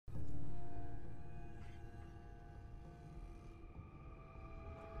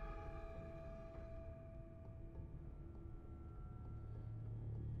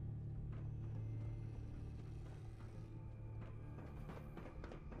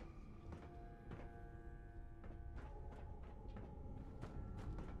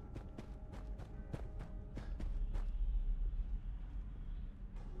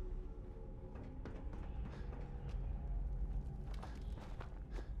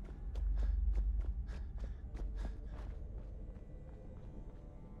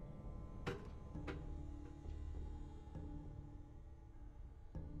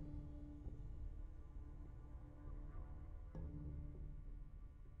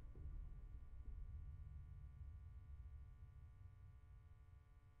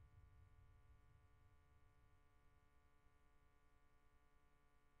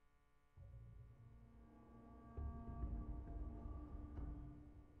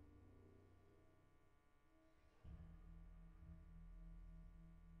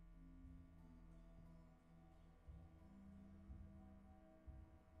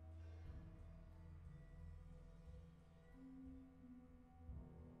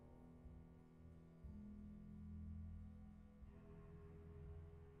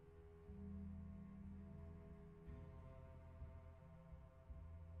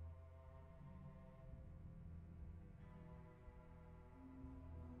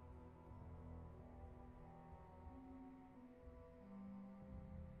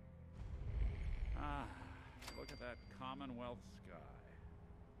Commonwealth sky.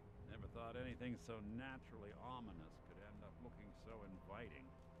 Never thought anything so naturally ominous could end up looking so inviting.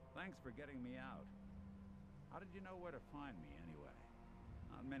 Thanks for getting me out. How did you know where to find me, anyway?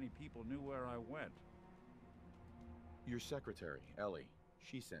 Not many people knew where I went. Your secretary, Ellie,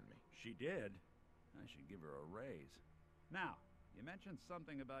 she sent me. She did? I should give her a raise. Now, you mentioned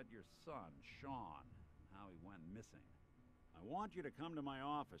something about your son, Sean, and how he went missing. I want you to come to my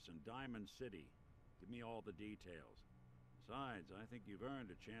office in Diamond City. Give me all the details. Besides, I think you've earned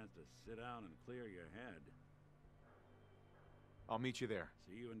a chance to sit down and clear your head. I'll meet you there.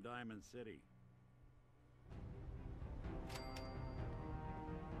 See you in Diamond City.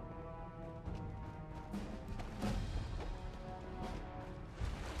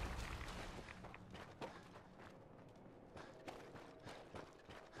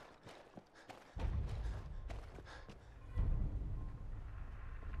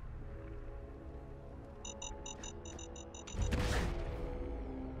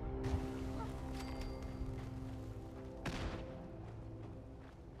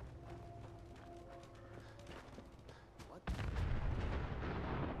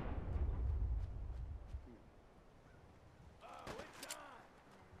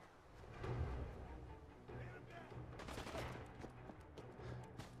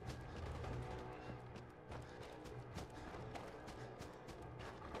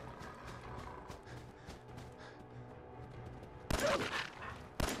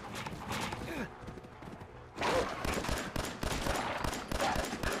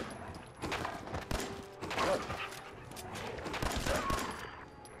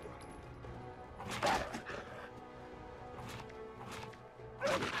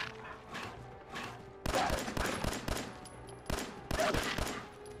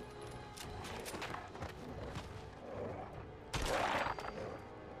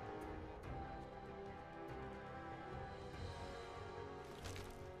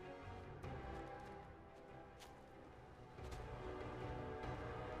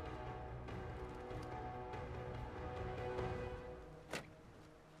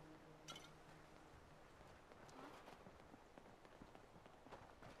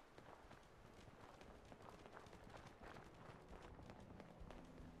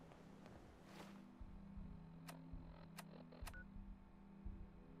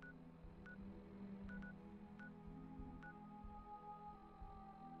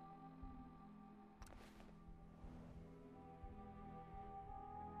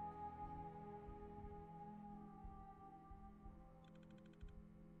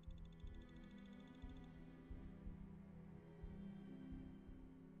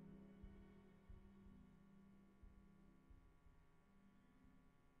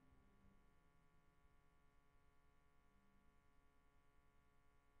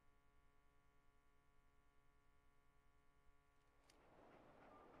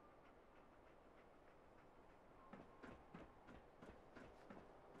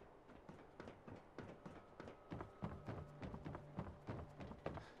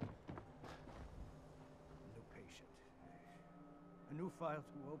 A new file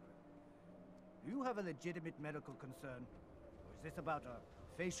to open. Do you have a legitimate medical concern? Or is this about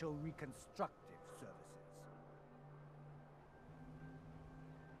facial reconstructive services?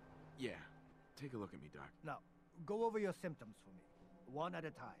 Yeah. Take a look at me, Doc. Now, go over your symptoms for me, one at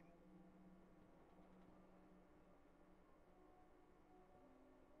a time.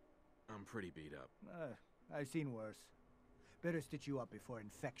 I'm pretty beat up. I've seen worse. Better stitch you up before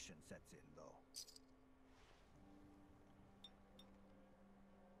infection sets in, though.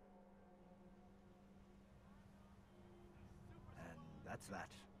 And that's that.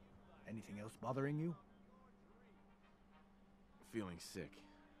 Anything else bothering you? Feeling sick.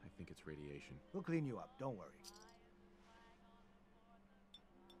 I think it's radiation. We'll clean you up, don't worry.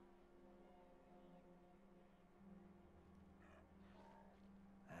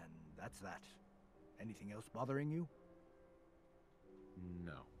 And that's that. Anything else bothering you?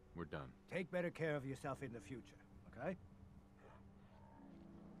 No, we're done. Take better care of yourself in the future, okay?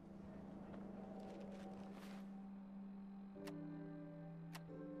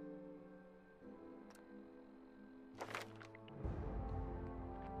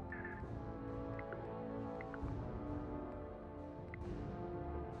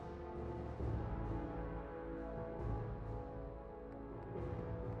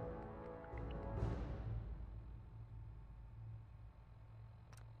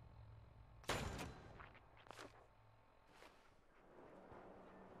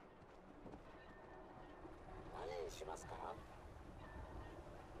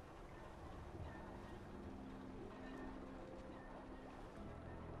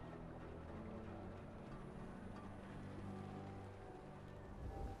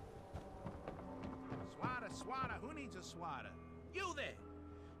 Swatter? Who needs a swatter? You there!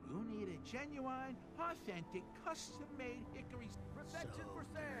 You need a genuine, authentic, custom-made hickory... Protection for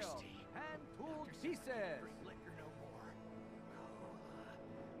sale! Hand-tooled pieces! Liquor no more. Cola.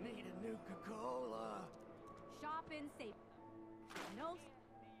 Need a Nuka-Cola. Shop in safe. No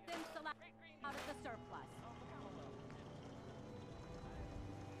sims allowed out of the surplus.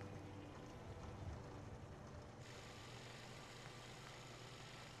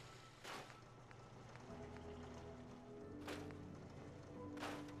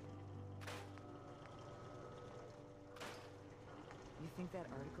 You think that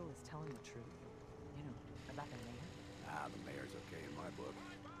article is telling the truth? You know, about the mayor? Ah, the mayor's okay in my book.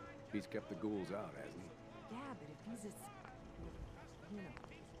 He's kept the ghouls out, hasn't he? Yeah, but if he's as... You know,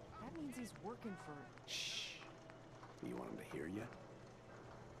 that means he's working for... Shh. You want him to hear you?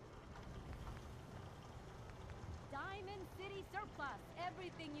 Diamond City Surplus.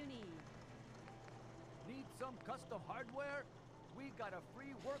 Everything you need. Need some custom hardware? We got a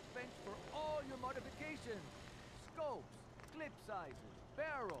free workbench for all your modifications. Scopes, clip sizes,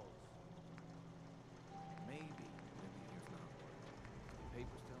 barrels. Maybe here's not working. The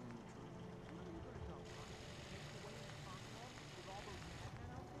paper's telling the truth.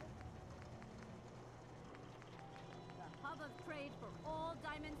 The hub of trade for all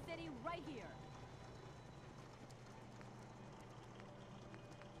Diamond City right here.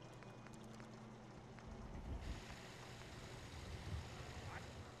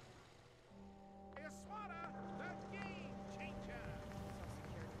 A swatter! The game changer!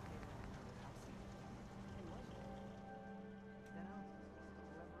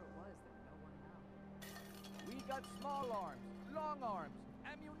 We got small arms, long arms,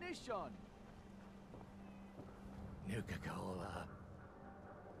 ammunition. Nuka-Cola.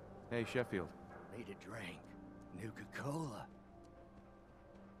 Hey, Sheffield. Need a drink. Nuka-Cola.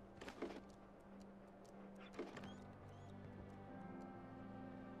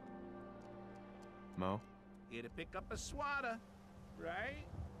 Mo? Here to pick up a swatter, right?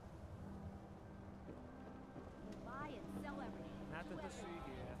 Buy and sell everything. Nothing to see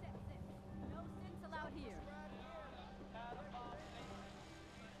here. Except sims. No sims allowed here.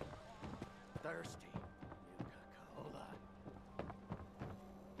 Thirsty. Nuka-Cola.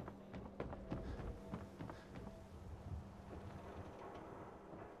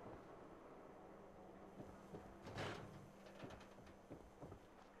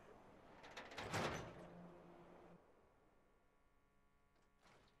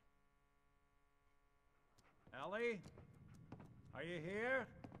 Ellie? Are you here?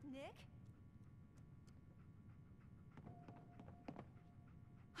 Nick?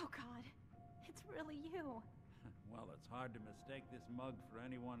 Oh, God. It's really you. Well, it's hard to mistake this mug for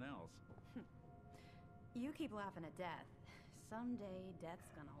anyone else. You keep laughing at death. Someday, death's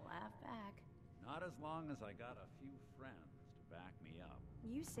gonna laugh back. Not as long as I got a few friends to back me up.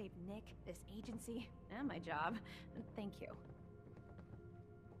 You saved Nick, this agency, and my job. Thank you.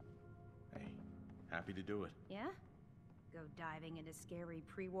 Hey, happy to do it. Yeah? Go diving into scary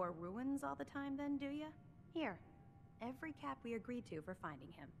pre-war ruins all the time then, do ya? Here, every cap we agreed to for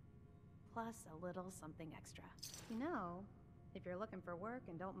finding him. Plus a little something extra. You know, if you're looking for work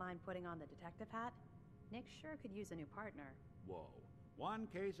and don't mind putting on the detective hat, Nick sure could use a new partner. Whoa. One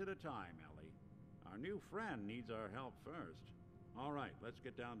case at a time, Ellie. Our new friend needs our help first. All right, let's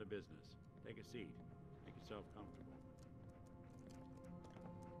get down to business. Take a seat. Make yourself comfortable.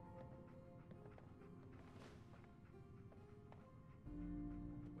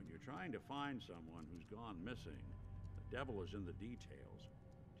 When you're trying to find someone who's gone missing, the devil is in the details.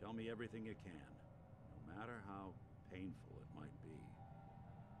 Tell me everything you can, no matter how painful it might be.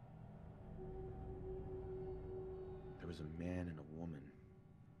 There was a man and a woman.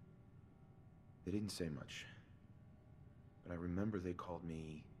 They didn't say much. But I remember they called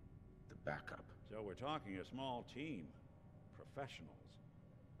me the backup. So we're talking a small team. Professionals.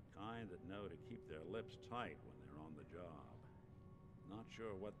 The kind that know to keep their lips tight when they're on the job. Not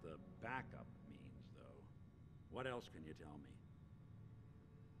sure what the backup means, though. What else can you tell me?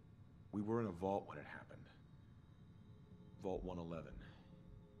 We were in a vault when it happened. Vault 111.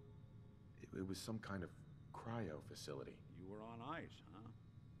 It was some kind of cryo facility. You were on ice, huh?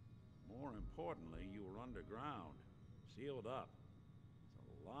 More importantly, you were underground. Sealed up. It's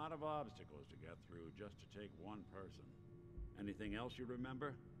a lot of obstacles to get through just to take one person. Anything else you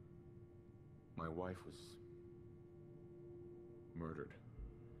remember? My wife was murdered.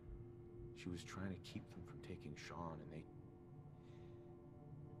 She was trying to keep them from taking Sean, and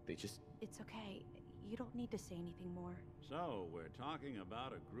they just... It's okay. You don't need to say anything more. So, we're talking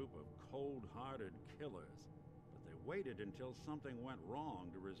about a group of cold-hearted killers. But they waited until something went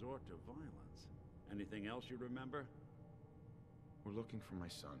wrong to resort to violence. Anything else you remember? We're looking for my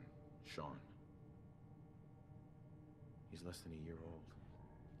son, Sean. He's less than a year old.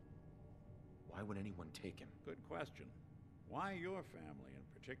 Why would anyone take him? Good question. Why your family in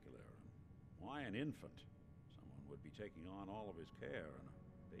particular? Why an infant? Someone would be taking on all of his care, and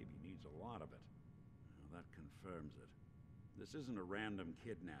a baby needs a lot of it. Now, that confirms it. This isn't a random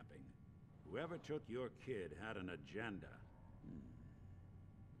kidnapping. Whoever took your kid had an agenda.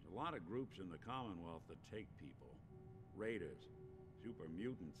 There's a lot of groups in the Commonwealth that take people. Raiders, super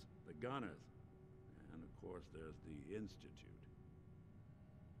mutants, the Gunners, and of course there's the Institute.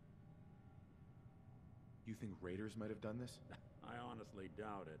 You think raiders might have done this? I honestly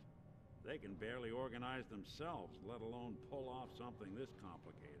doubt it. They can barely organize themselves, let alone pull off something this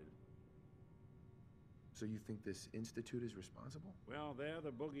complicated. So you think this Institute is responsible? Well, they're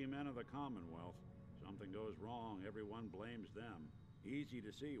the boogeymen of the Commonwealth. Something goes wrong, everyone blames them. Easy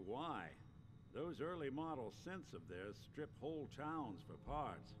to see why. Those early model synths of theirs strip whole towns for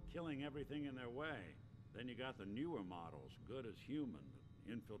parts, killing everything in their way. Then you got the newer models, good as human,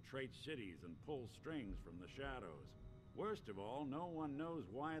 that infiltrate cities and pull strings from the shadows. Worst of all, no one knows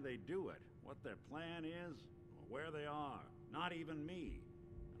why they do it, what their plan is, or where they are. Not even me.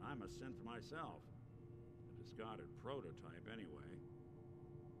 And I'm a synth myself. A discarded prototype, anyway.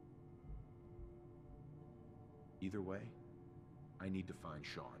 Either way, I need to find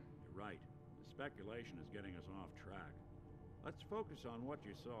Sean. You're right. The speculation is getting us off track. Let's focus on what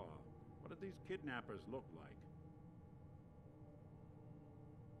you saw. What did these kidnappers look like?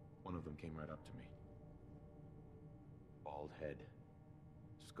 One of them came right up to me. Bald head.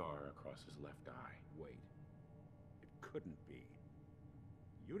 Scar across his left eye. Wait. It couldn't be.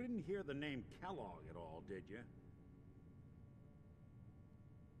 You didn't hear the name Kellogg at all, did you?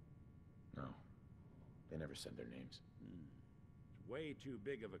 No. They never said their names. It's way too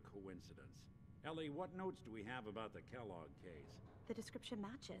big of a coincidence. Ellie, what notes do we have about the Kellogg case? The description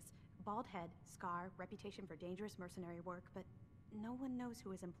matches. Bald head, scar, reputation for dangerous mercenary work, but no one knows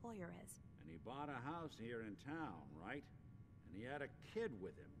who his employer is. And he bought a house here in town, right? And he had a kid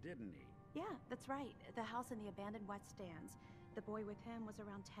with him, didn't he? Yeah, that's right. The house in the abandoned West Stands. The boy with him was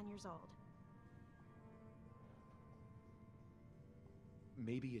around 10 years old.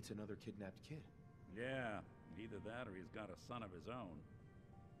 Maybe it's another kidnapped kid. Yeah, either that or he's got a son of his own.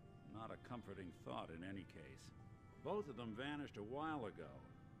 Not a comforting thought in any case. Both of them vanished a while ago.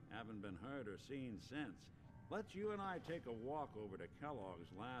 Haven't been heard or seen since. Let's you and I take a walk over to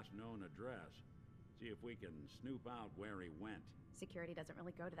Kellogg's last known address. See if we can snoop out where he went. Security doesn't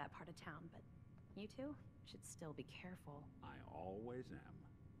really go to that part of town, but you two should still be careful. I always am.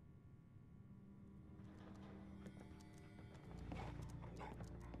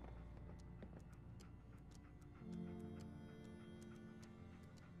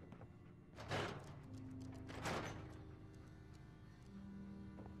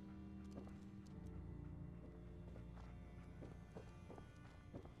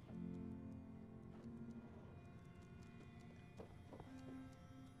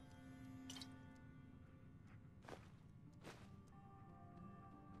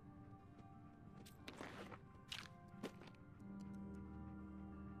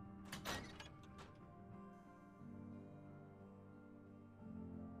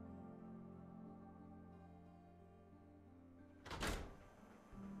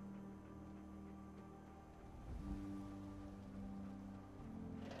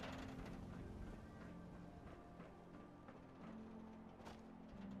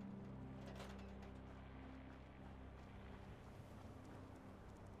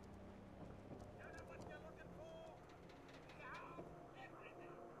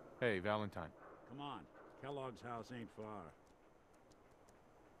 Hey, Valentine. Come on. Kellogg's house ain't far.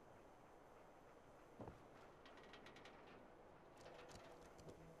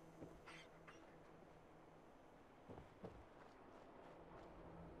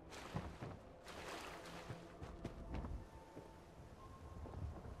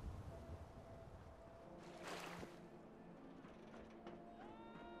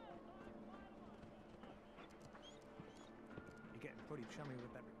 You're getting pretty chummy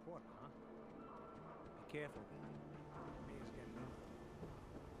with that reporter, huh? Be careful. Beer's getting in.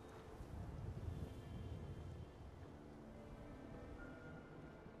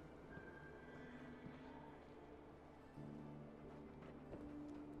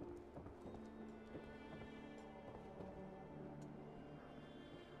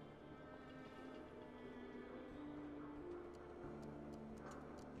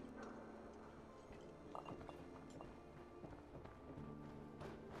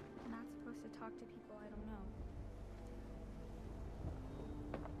 Not supposed to talk to people I don't know.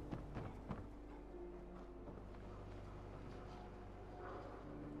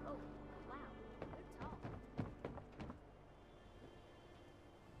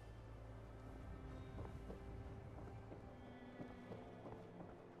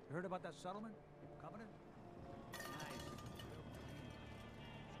 about that settlement? Covenant? Nice.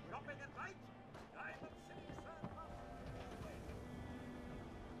 Dropping it right? Diamond City, son.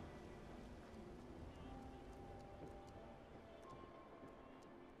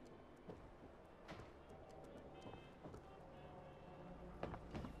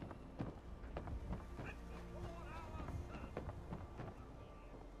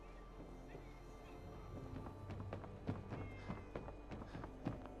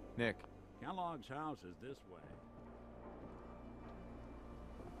 Nick, Kellogg's house is this way.